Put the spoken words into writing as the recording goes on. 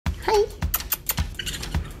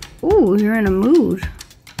Ooh, you're in a mood.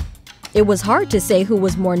 It was hard to say who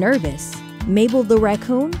was more nervous, Mabel the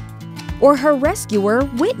raccoon or her rescuer,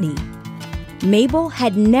 Whitney. Mabel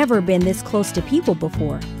had never been this close to people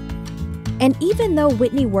before. And even though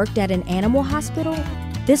Whitney worked at an animal hospital,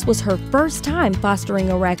 this was her first time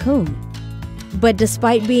fostering a raccoon. But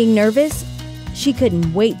despite being nervous, she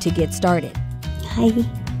couldn't wait to get started. Hi.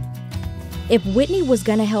 If Whitney was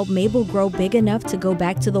going to help Mabel grow big enough to go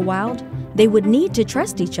back to the wild, they would need to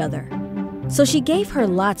trust each other. So she gave her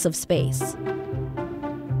lots of space.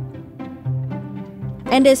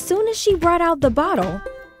 And as soon as she brought out the bottle,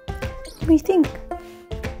 What do you think?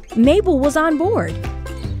 Mabel was on board.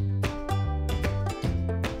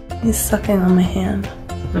 He's sucking on my hand.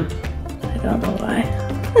 I don't know why.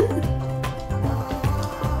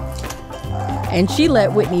 And she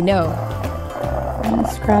let Whitney know. I'm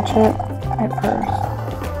gonna scratch it. It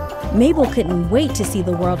purrs. Mabel couldn't wait to see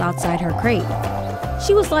the world outside her crate.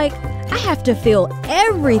 She was like, I have to feel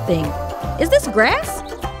everything. Is this grass?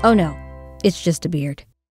 Oh no, it's just a beard.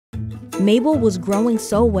 Mabel was growing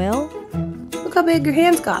so well. Look how big your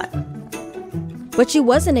hands got. But she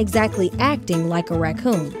wasn't exactly acting like a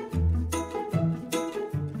raccoon.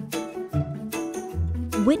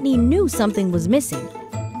 Whitney knew something was missing.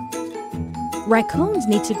 Raccoons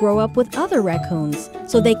need to grow up with other raccoons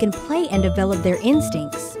so they can play and develop their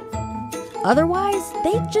instincts. Otherwise,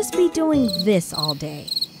 they'd just be doing this all day.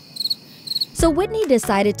 So Whitney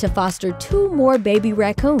decided to foster 2 more baby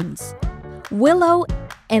raccoons, Willow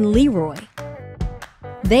and Leroy.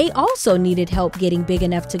 They also needed help getting big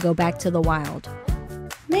enough to go back to the wild.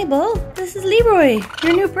 Mabel, this is Leroy,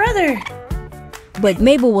 your new brother. But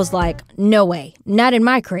Mabel was like, no way, not in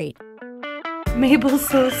my crate. Mabel's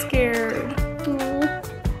so scared.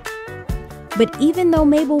 But even though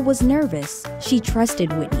Mabel was nervous, she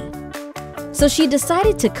trusted Whitney. So she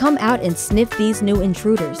decided to come out and sniff these new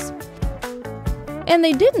intruders. And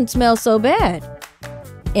they didn't smell so bad.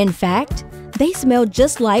 In fact, they smelled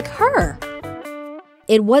just like her.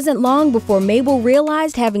 It wasn't long before Mabel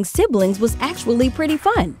realized having siblings was actually pretty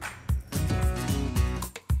fun.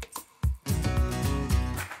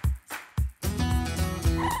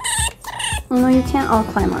 Oh no, you can't all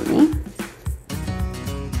climb on me.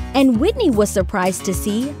 And Whitney was surprised to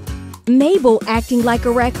see Mabel acting like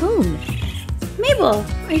a raccoon. Mabel,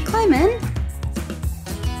 are you climbing?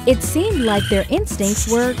 It seemed like their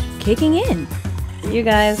instincts were kicking in. You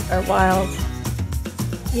guys are wild.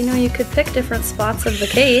 You know, you could pick different spots of the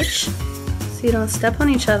cage so you don't step on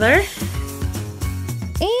each other.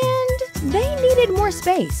 And they needed more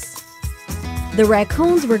space. The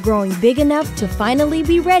raccoons were growing big enough to finally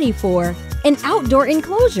be ready for an outdoor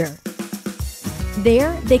enclosure.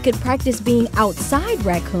 There, they could practice being outside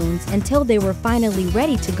raccoons until they were finally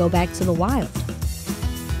ready to go back to the wild.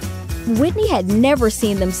 Whitney had never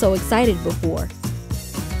seen them so excited before.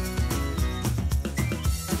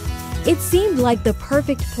 It seemed like the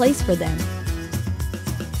perfect place for them.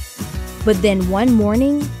 But then one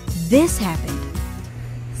morning, this happened.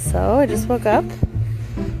 So I just woke up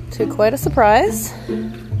to quite a surprise.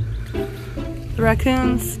 The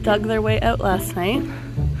raccoons dug their way out last night,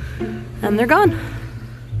 and they're gone.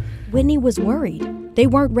 Whitney was worried. They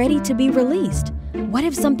weren't ready to be released. What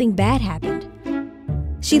if something bad happened?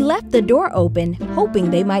 She left the door open, hoping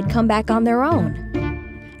they might come back on their own.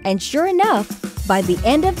 And sure enough, by the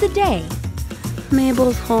end of the day,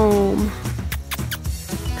 Mabel's home.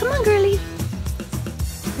 Come on, girlie.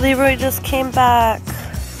 Leroy just came back.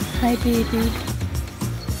 Hi, baby.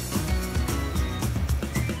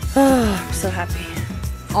 Oh, I'm so happy.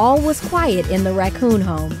 all was quiet in the raccoon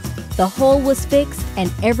home. The hole was fixed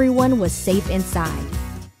and everyone was safe inside.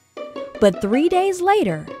 But 3 days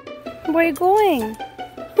later, where are you going?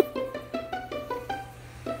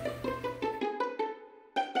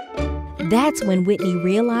 That's when Whitney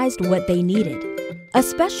realized what they needed. A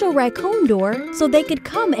special raccoon door so they could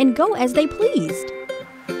come and go as they pleased.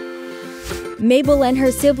 Mabel and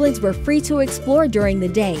her siblings were free to explore during the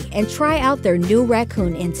day and try out their new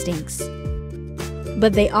raccoon instincts.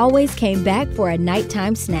 But they always came back for a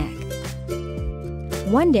nighttime snack.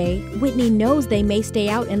 One day, Whitney knows they may stay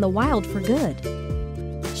out in the wild for good.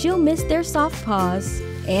 She'll miss their soft paws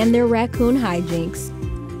and their raccoon hijinks.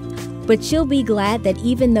 But she'll be glad that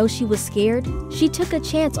even though she was scared, she took a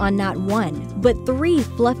chance on not one, but 3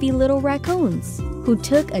 fluffy little raccoons who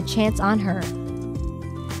took a chance on her.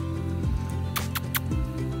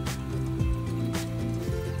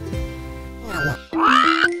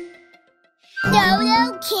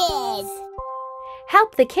 Dodo Kids.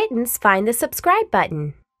 Help the kittens find the subscribe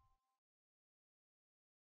button.